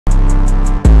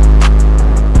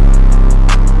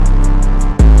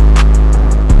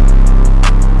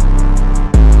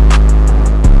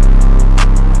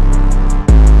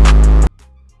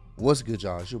What's good,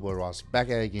 y'all? It's your boy Ross back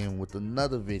at it again with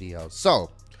another video. So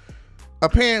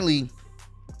apparently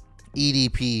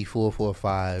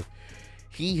EDP445,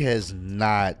 he has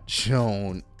not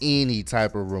shown any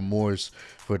type of remorse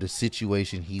for the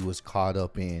situation he was caught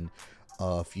up in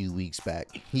a few weeks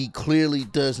back. He clearly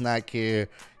does not care.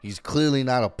 He's clearly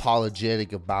not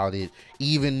apologetic about it,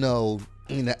 even though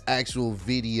in the actual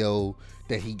video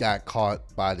that he got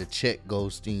caught by the Czech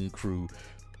ghosting crew,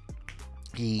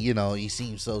 he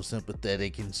seems so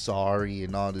sympathetic and sorry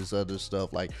and all this other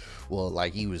stuff. Like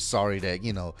he was sorry that,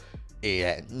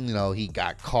 he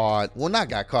got caught. Well, not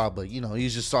got caught, but,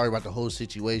 he's just sorry about the whole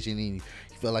situation. And he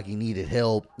felt like he needed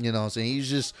help. You know what I'm saying? He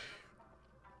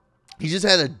just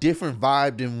had a different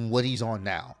vibe than what he's on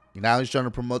now. Now he's trying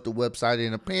to promote the website,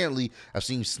 and apparently I've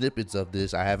seen snippets of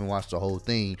this. I haven't watched the whole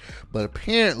thing, but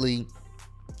apparently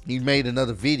he made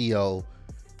another video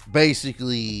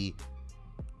basically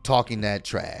talking that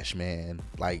trash, man.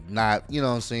 Like, not,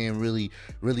 really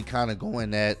kind of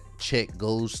going at Czech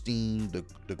ghosting,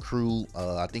 the crew.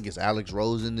 I think it's Alex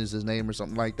Rosen is his name or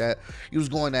something like that. He was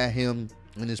going at him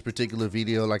in this particular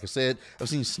video. Like I said, I've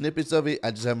seen snippets of it.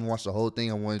 I just haven't watched the whole thing.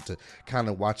 I wanted to kind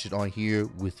of watch it on here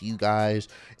with you guys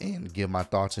and give my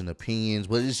thoughts and opinions.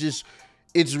 But it's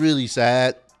really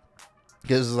sad,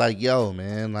 because it's like, yo,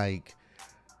 man, like,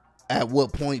 at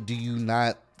what point do you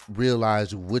not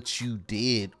realize what you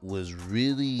did was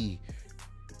really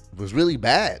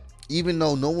bad? Even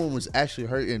though no one was actually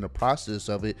hurt in the process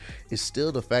of it, it's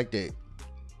still the fact that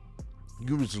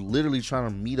you was literally trying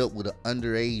to meet up with an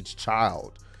underage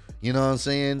child. You know what I'm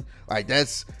saying? Like,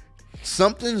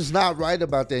 something's not right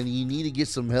about that, and you need to get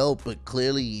some help, but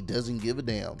clearly he doesn't give a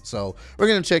damn. So we're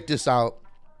gonna check this out.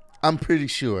 I'm pretty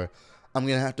sure I'm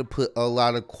gonna have to put a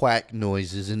lot of quack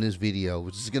noises in this video,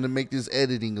 which is gonna make this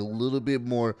editing a little bit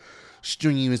more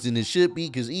strenuous than it should be,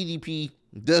 because EDP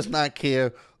does not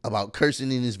care about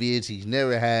cursing in his vids. He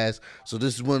never has. So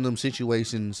this is one of them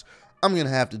situations I'm gonna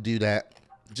have to do that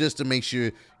just to make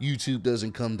sure YouTube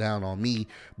doesn't come down on me.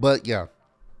 But yeah,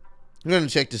 we're gonna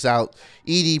check this out.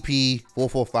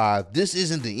 EDP445. This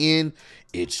isn't the end,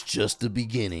 it's just the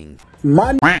beginning.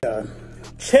 My nigga,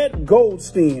 Chet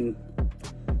Goldstein,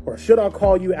 or should I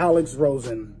call you Alex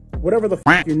Rosen? Whatever the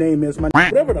f your name is,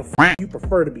 whatever the f you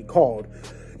prefer to be called.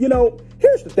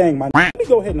 Here's the thing, let me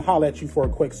go ahead and holler at you for a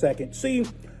quick second. See,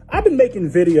 I've been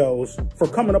making videos for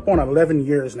coming up on 11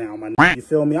 years now, you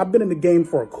feel me? I've been in the game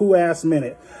for a cool ass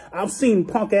minute. I've seen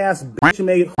punk ass bitch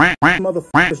made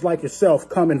motherfuckers like yourself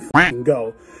come and f***ing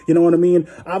go. You know what I mean?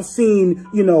 I've seen,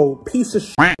 piece of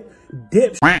shit,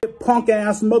 dipshit, punk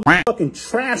ass motherfucking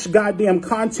trash goddamn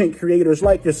content creators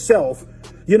like yourself,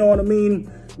 you know what I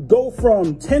mean, go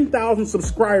from 10,000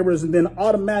 subscribers and then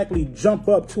automatically jump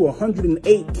up to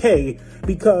 108K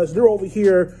because they're over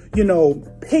here,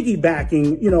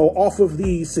 piggybacking, off of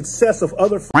the success of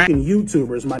other fucking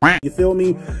YouTubers, you feel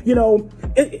me?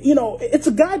 It's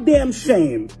a goddamn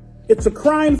shame. It's a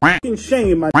crying fucking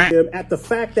shame, at the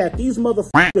fact that these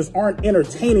motherfuckers aren't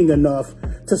entertaining enough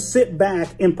to sit back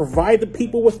and provide the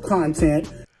people with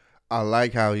content. I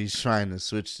like how he's trying to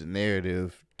switch the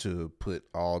narrative to put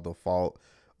all the fault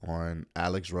on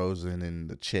Alex Rosen and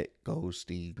the Czech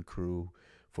ghosting crew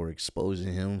for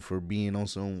exposing him for being on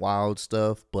some wild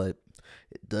stuff, but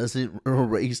it doesn't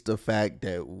erase the fact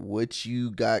that what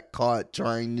you got caught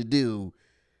trying to do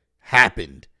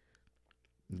happened.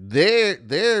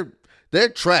 They're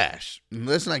trash.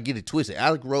 Let's not get it twisted.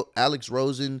 Alex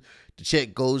Rosen, the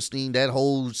Czech ghosting, that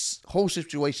whole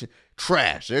situation,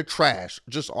 trash. They're trash,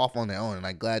 just off on their own, and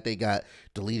I'm glad they got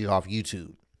deleted off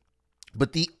YouTube.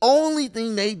 But the only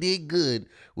thing they did good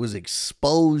was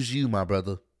expose you, my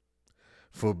brother,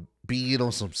 for being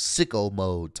on some sicko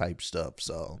mode type stuff.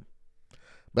 So,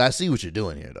 but I see what you're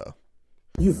doing here, though.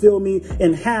 You feel me?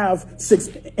 And have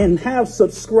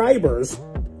subscribers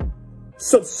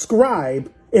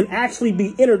subscribe and actually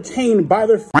be entertained by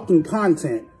their fucking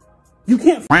content. You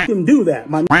can't fucking do that,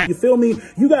 you feel me?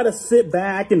 You gotta sit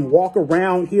back and walk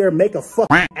around here, make a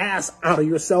fucking ass out of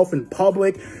yourself in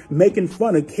public, making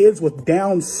fun of kids with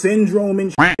Down syndrome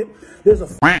and shit. There's a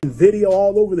fucking video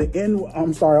all over the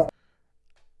I'm sorry.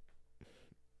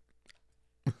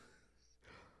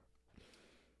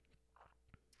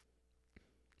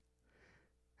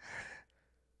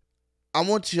 I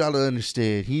want y'all to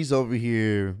understand, he's over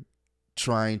here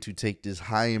trying to take this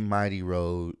high and mighty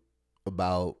road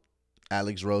about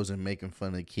Alex Rosen making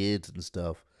fun of kids and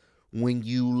stuff, when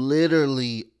you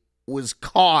literally was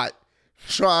caught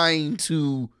trying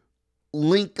to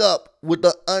link up with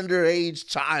the underage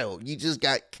child. You just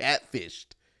got catfished.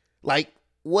 Like,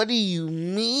 what do you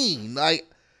mean? Like,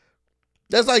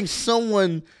 that's like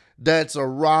someone that's a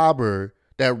robber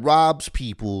that robs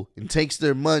people and takes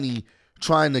their money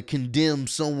trying to condemn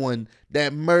someone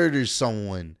that murders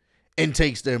someone and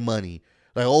takes their money.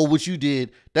 Like, oh, what you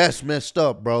did, that's messed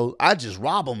up, bro. I just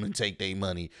rob them and take their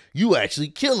money. You actually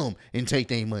kill them and take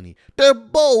their money. They're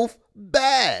both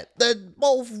bad. They're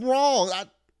both wrong. All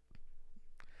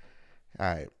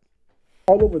right.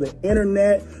 All over the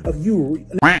internet of you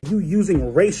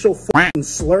using racial fucking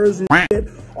slurs and shit.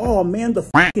 Oh man, the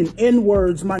fucking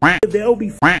N-words, my nigga, they'll be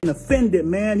fucking offended,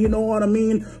 man. You know what I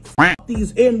mean? Fuck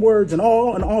these N-words and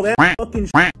all that fucking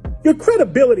shit. Your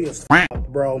credibility is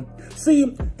fucked, bro.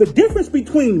 See, the difference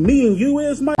between me and you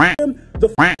is, my nigga, the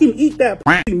fucking eat that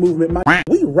fucking movement, my nigga,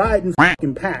 we riding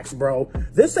fucking packs, bro.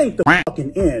 This ain't the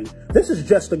fucking end. This is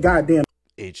just the goddamn.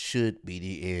 It should be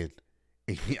the end.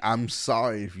 I'm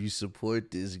sorry if you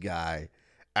support this guy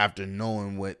after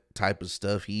knowing what type of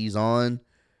stuff he's on,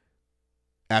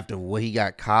 after what he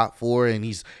got caught for, and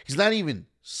he's not even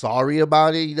sorry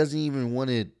about it. He doesn't even want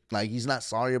to, like, he's not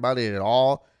sorry about it at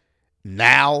all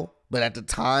now, but at the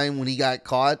time when he got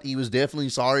caught, he was definitely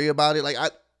sorry about it. Like,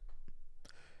 if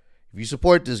you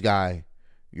support this guy,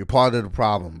 you're part of the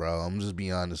problem, bro. I'm just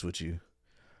being honest with you.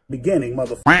 Beginning,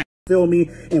 motherfucker. Feel me?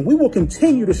 And we will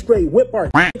continue to straight whip our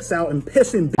dicks out and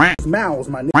piss in bitches' mouths,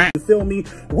 my nigga. You feel me?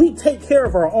 We take care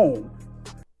of our own.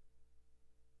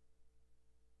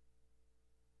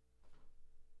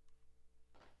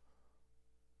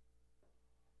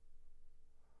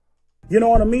 You know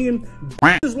what I mean?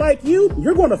 Bitches like you,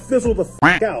 you're gonna fizzle the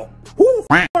fuck out. Who the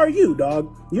fuck are you,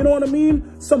 dog? You know what I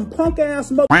mean? Some punk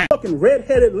ass motherfucking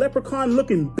redheaded leprechaun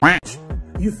looking bitch.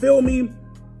 You feel me?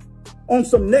 On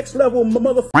some next level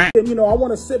motherfucking, you know, I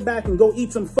want to sit back and go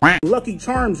eat some fucking Lucky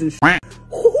Charms and shit.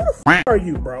 Who the fuck are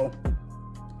you, bro?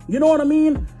 You know what I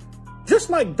mean? Just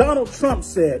like Donald Trump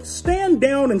said, stand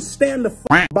down and stand the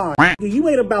fuck by. You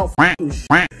ain't about fucking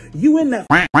shit. You in that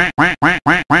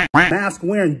mask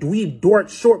wearing dweeb dork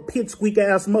short pipsqueak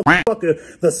ass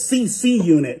motherfucker, the CC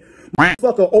unit.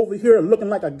 Motherfucker over here looking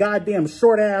like a goddamn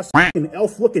short ass fucking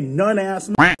elf looking nun ass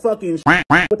motherfucking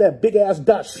with that big ass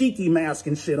dashiki mask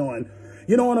and shit on.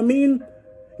 You know what I mean?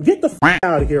 Get the fuck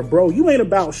out of here, bro. You ain't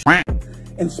about shit.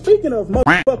 And speaking of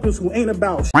motherfuckers who ain't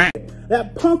about shit,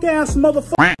 that punk ass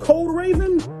motherfucker Cold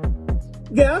Raven,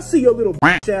 yeah, I see your little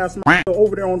bitch ass motherfucker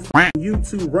over there on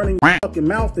YouTube running your fucking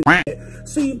mouth and shit.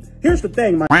 See, here's the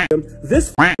thing, my nigga.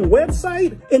 This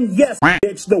website, and yes,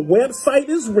 bitch, the website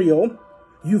is real.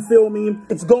 You feel me?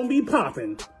 It's gonna be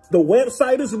popping. The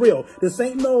website is real. This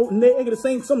ain't no nigga. This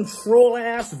ain't some troll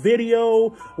ass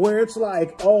video where it's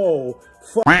like, oh,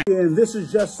 fucking, this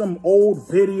is just some old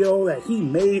video that he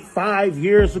made 5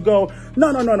 years ago.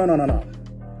 No.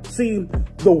 See,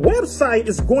 the website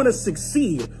is going to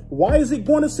succeed. Why is it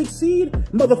going to succeed?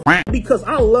 Motherfucker, because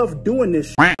I love doing this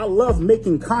shit. I love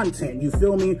making content. You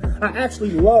feel me? I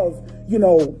actually love, you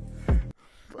know.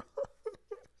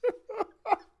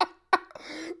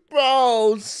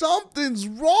 Bro, something's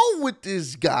wrong with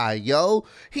this guy, yo.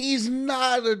 He's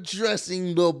not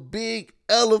addressing the big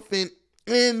elephant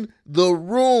in the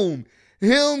room.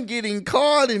 Him getting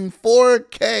caught in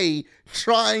 4K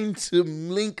trying to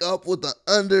link up with an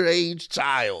underage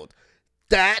child.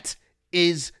 That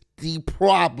is the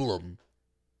problem.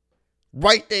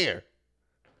 Right there.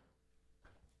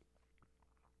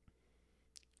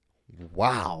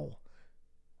 Wow.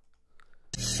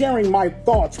 Sharing my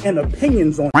thoughts and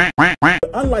opinions on it.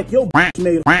 Unlike your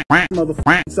made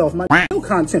motherfucking self, my new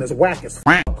content is whack as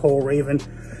fuck, Cole Raven.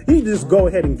 You just go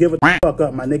ahead and give it the fuck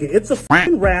up, my nigga. It's a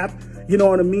fucking rap. You know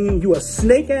what I mean? You a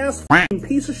snake ass fucking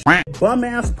piece of shit, bum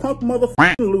ass punk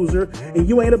motherfucking loser, and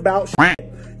you ain't about shit.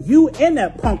 You and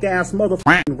that punk ass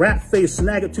motherfucking rat face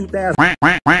snagger-tooth ass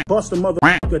buster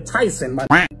motherfucker Tyson, my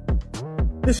nigga.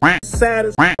 This shit sad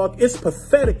as fuck. It's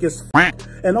pathetic as fuck.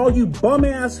 And all you bum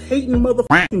ass hating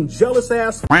motherfucking jealous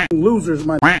ass fucking losers,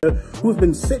 my nigga, who've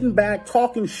been sitting back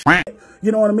talking shit.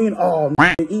 You know what I mean? Oh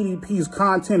man, EDP's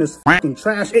content is fucking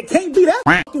trash. It can't be that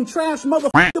fucking trash,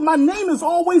 motherfucker. My name is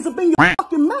always up in your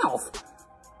fucking mouth.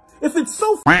 If it's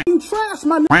so fucking trash,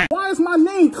 my nigga, why is my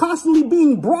name constantly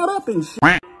being brought up and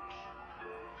shit?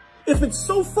 If it's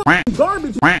so fucking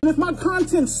garbage, and if my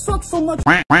content sucks so much,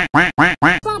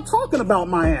 stop talking about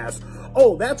my ass.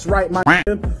 Oh, that's right, my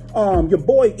nigga. Your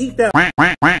boy Eat That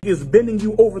is bending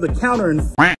you over the counter and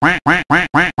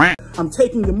I'm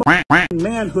taking your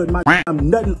manhood, my I'm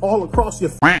nutting all across your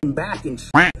fucking back and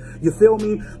shit. You feel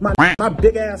me? My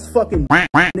big ass fucking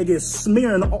nigga is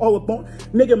smearing all up on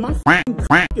nigga. My fucking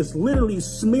is literally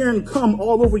smearing cum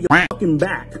all over your fucking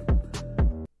back.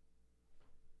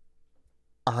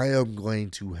 I am going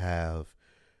to have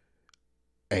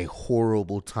a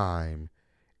horrible time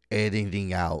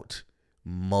editing out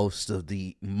most of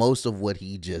what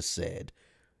he just said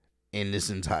in this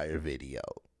entire video.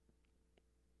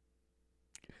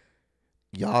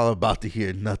 Y'all about to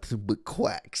hear nothing but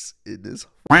quacks in this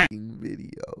fucking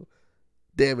video.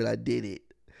 Damn it, I did it.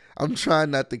 I'm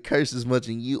trying not to curse as much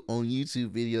on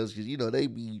YouTube videos because you know they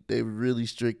really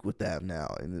strict with that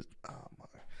now. And it's, oh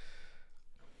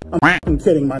my. I'm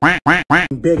kidding, my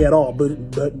big at all, but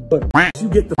you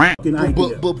get the fucking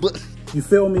idea. You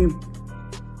feel me?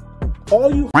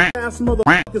 All you ass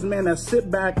motherfuckers, man, that sit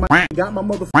back, got my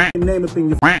motherfucking name up in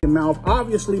your fucking mouth.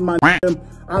 Obviously,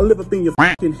 I live up in your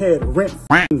fucking head, rent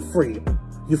fucking free.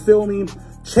 You feel me?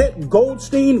 Chet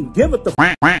Goldstein, give it the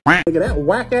nigga, that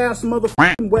whack ass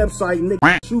motherfucking website,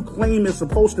 nigga, you claim is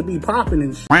supposed to be popping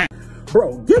and shit.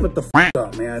 Bro, give it the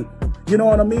up, man. You know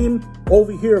what I mean?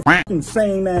 Over here fucking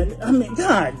saying that. I mean,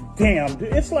 god damn,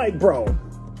 dude. It's like, bro,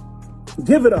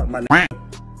 give it up, my nigga.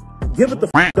 Give it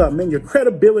the up, man. Your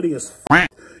credibility is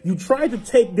You tried to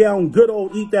take down good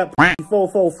old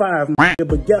EDP445,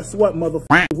 but guess what,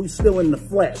 motherfucker? We still in the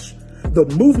flesh. The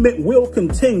movement will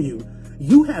continue.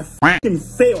 You have fucking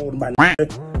failed, my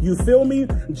nigga. You feel me?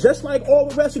 Just like all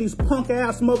the rest of these punk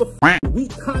ass motherfuckers, we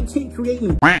content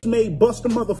creating made buster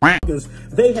motherfuckers,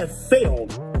 they have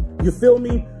failed. You feel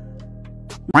me?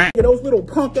 Those little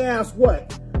punk ass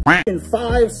what?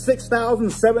 5, 6,000,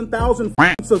 7,000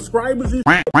 subscribers,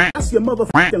 that's your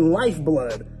motherfucking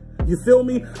lifeblood. You feel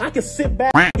me? I can sit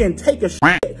back and take a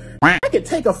shit. I can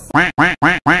take a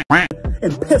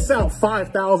and piss out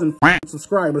 5,000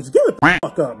 subscribers. Give it the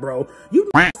fuck up, bro. You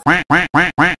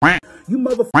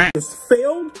motherfuckers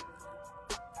failed,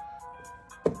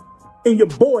 and your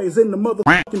boy's in the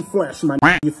motherfucking flesh, my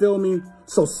nigga. You feel me?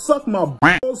 So suck my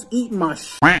balls, eat my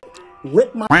shit,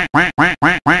 lick my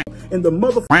and the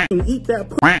motherfucking eat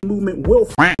that movement will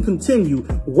continue.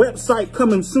 Website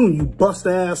coming soon, you bust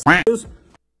ass. I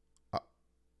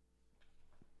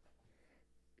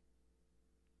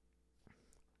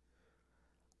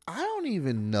don't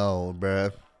even know,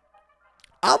 bruh.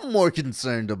 I'm more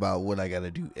concerned about what I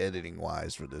gotta do editing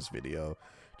wise for this video,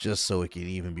 just so it can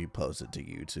even be posted to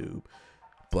YouTube.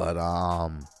 But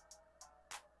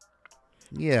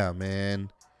yeah,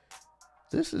 man,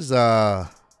 this is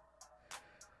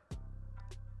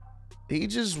he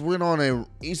just went on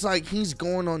he's like he's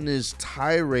going on this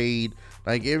tirade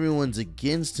like everyone's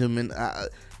against him, and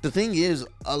the thing is,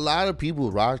 a lot of people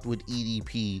rocked with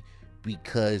EDP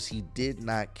because he did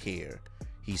not care.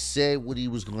 He said what he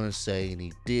was going to say and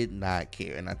he did not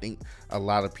care, and I think a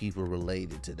lot of people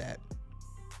related to that.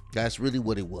 That's really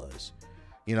what it was.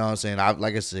 You know what I'm saying?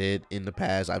 Like I said in the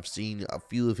past, I've seen a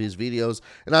few of his videos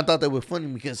and I thought they were funny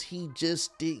because he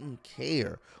just didn't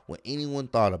care what anyone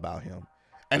thought about him.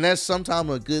 And that's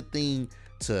sometimes a good thing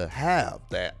to have,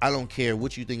 that I don't care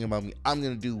what you think about me. I'm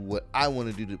going to do what I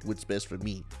want to do, what's best for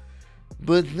me.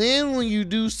 But then when you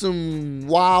do some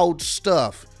wild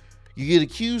stuff, you get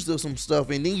accused of some stuff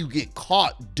and then you get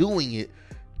caught doing it.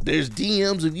 There's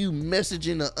DMs of you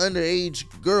messaging an underage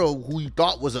girl who you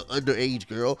thought was an underage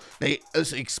girl. They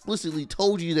explicitly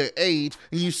told you their age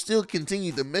and you still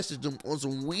continue to message them on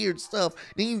some weird stuff.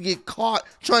 Then you get caught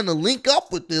trying to link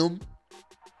up with them.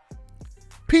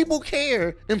 People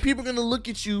care, and people are going to look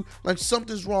at you like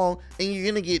something's wrong, and you're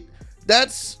going to get,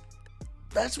 that's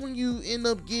when you end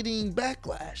up getting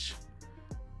backlash.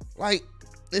 Like,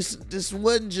 this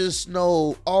wasn't just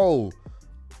no, oh,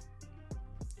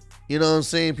 you know what I'm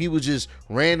saying, people just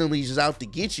randomly just out to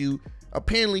get you.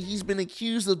 Apparently, he's been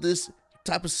accused of this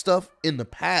type of stuff in the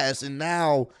past, and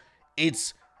now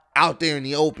it's out there in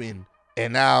the open,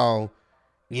 and now,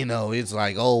 you know, it's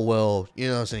like, oh, well, you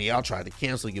know what I'm saying, y'all tried to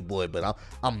cancel your boy, but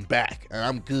I'm back, and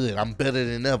I'm good, I'm better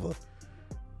than ever.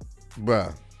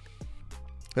 Bruh.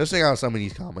 Let's check out some of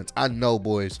these comments. I know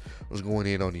boys was going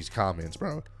in on these comments,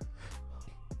 bro.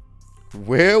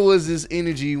 Where was this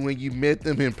energy when you met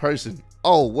them in person?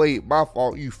 Oh, wait, my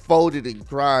fault. You folded and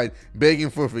cried, begging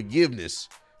for forgiveness.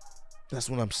 That's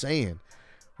what I'm saying.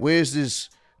 Where's this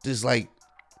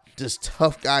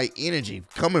tough guy energy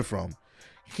coming from?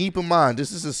 Keep in mind,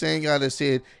 this is the same guy that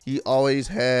said he always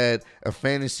had a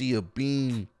fantasy of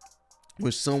being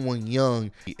with someone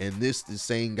young, and this the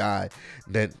same guy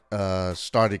that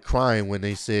started crying when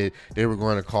they said they were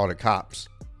going to call the cops.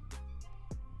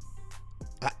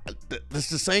 That's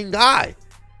the same guy.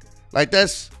 Like,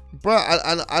 that's, bro,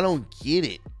 I don't get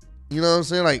it. You know what I'm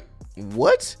saying? Like,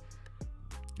 what?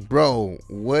 Bro,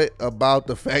 what about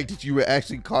the fact that you were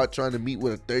actually caught trying to meet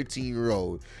with a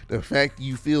 13-year-old? The fact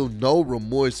you feel no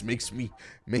remorse makes me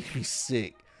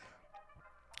sick.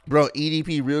 Bro,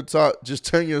 EDP, real talk, just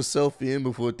turn yourself in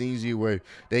before things get worse.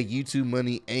 That YouTube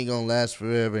money ain't gonna last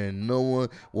forever, and no one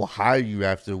will hire you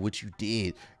after what you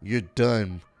did. You're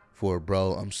done for,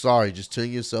 bro. I'm sorry, just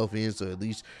turn yourself in so at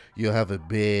least you'll have a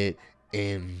bed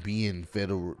and be in fed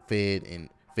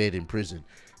in prison.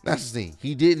 That's the thing.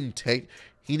 He didn't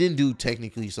do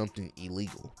technically something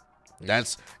illegal.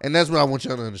 That's what I want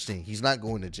y'all to understand. He's not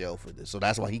going to jail for this. So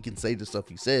that's why he can say the stuff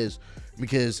he says,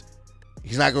 because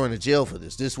he's not going to jail for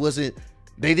this.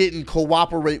 They didn't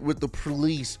cooperate with the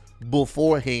police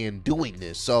beforehand doing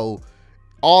this. So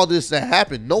all this that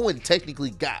happened, no one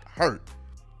technically got hurt.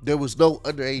 There was no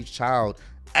underage child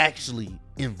actually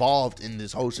involved in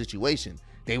this whole situation.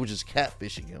 They were just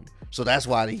catfishing him. So that's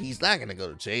why he's not going to go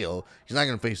to jail. He's not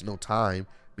going to face no time,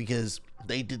 because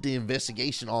they did the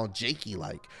investigation all janky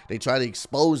like. They tried to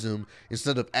expose him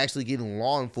instead of actually getting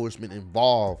law enforcement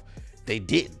involved. They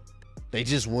didn't. They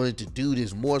just wanted to do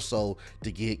this more so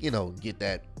to get, get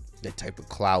that type of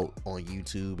clout on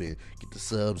YouTube and get the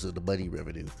subs or the money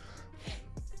revenue.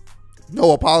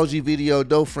 No apology video,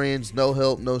 no friends, no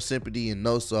help, no sympathy, and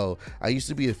no soul. I used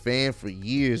to be a fan for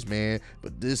years, man,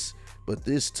 but this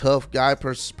tough guy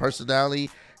personality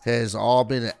has all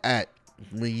been an act.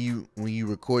 When you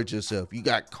record yourself, you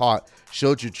got caught,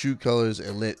 showed your true colors,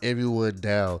 and let everyone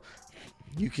down.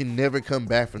 You can never come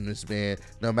back from this, man,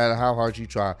 no matter how hard you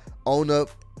try. Own up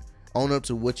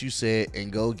to what you said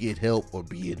and go get help or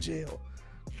be in jail.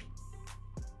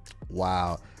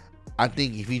 Wow. I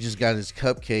think if he just got his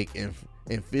cupcake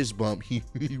and fist bump, he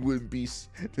wouldn't be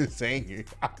this angry.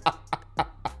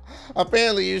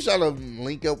 Apparently, you're trying to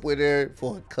link up with her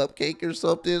for a cupcake or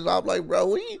something. I'm like,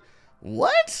 bro,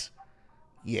 what?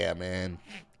 Yeah, man.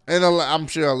 And I'm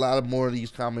sure a lot of more of these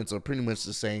comments are pretty much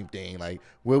the same thing. Like,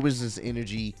 where was this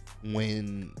energy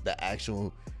when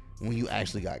you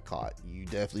actually got caught? You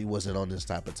definitely wasn't on this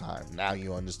type of time. Now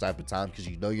you're on this type of time because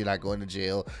you know you're not going to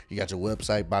jail. You got your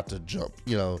website about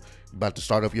to about to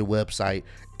start up your website.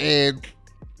 And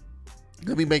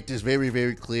let me make this very,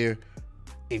 very clear.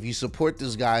 If you support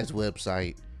this guy's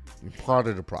website, you're part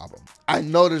of the problem. I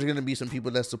know there's going to be some people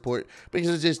that support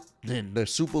because they're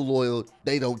super loyal.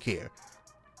 They don't care.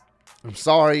 I'm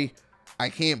sorry. I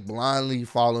can't blindly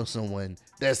follow someone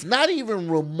that's not even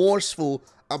remorseful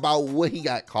about what he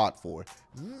got caught for.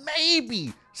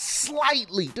 Maybe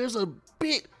slightly. There's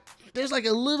like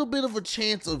a little bit of a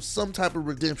chance of some type of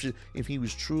redemption if he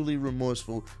was truly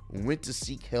remorseful, went to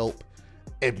seek help,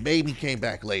 and maybe came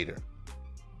back later.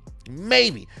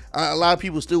 Maybe. A lot of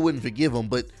people still wouldn't forgive him,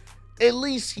 but at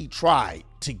least he tried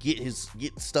to get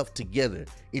stuff together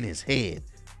in his head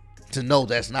to know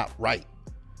that's not right.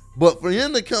 But for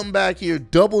him to come back here,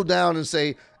 double down and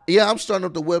say, yeah, I'm starting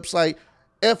up the website.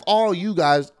 F all you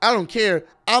guys. I don't care.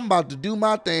 I'm about to do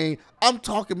my thing. I'm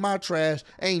talking my trash.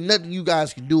 Ain't nothing you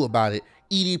guys can do about it.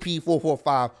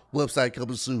 EDP445 website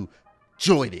coming soon.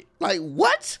 Join it. Like,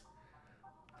 what?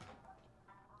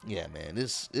 Yeah, man,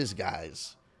 this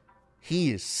guy's,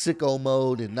 he is sicko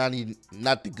mode, and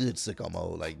not the good sicko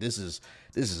mode. Like, this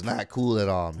is not cool at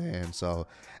all, man. So,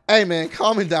 hey, man,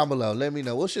 comment down below. Let me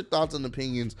know what's your thoughts and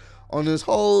opinions on this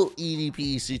whole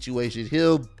EDP situation.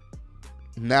 He'll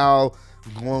now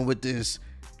going with this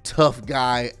tough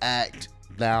guy act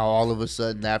now all of a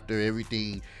sudden after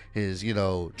everything is,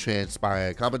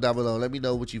 transpired. Comment down below. Let me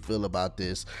know what you feel about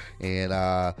this. And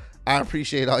I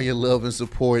appreciate all your love and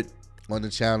support on the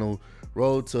channel.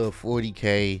 Road to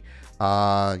 40K.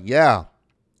 Yeah,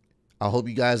 I hope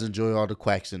you guys enjoy all the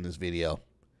quacks in this video.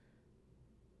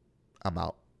 I'm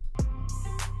out.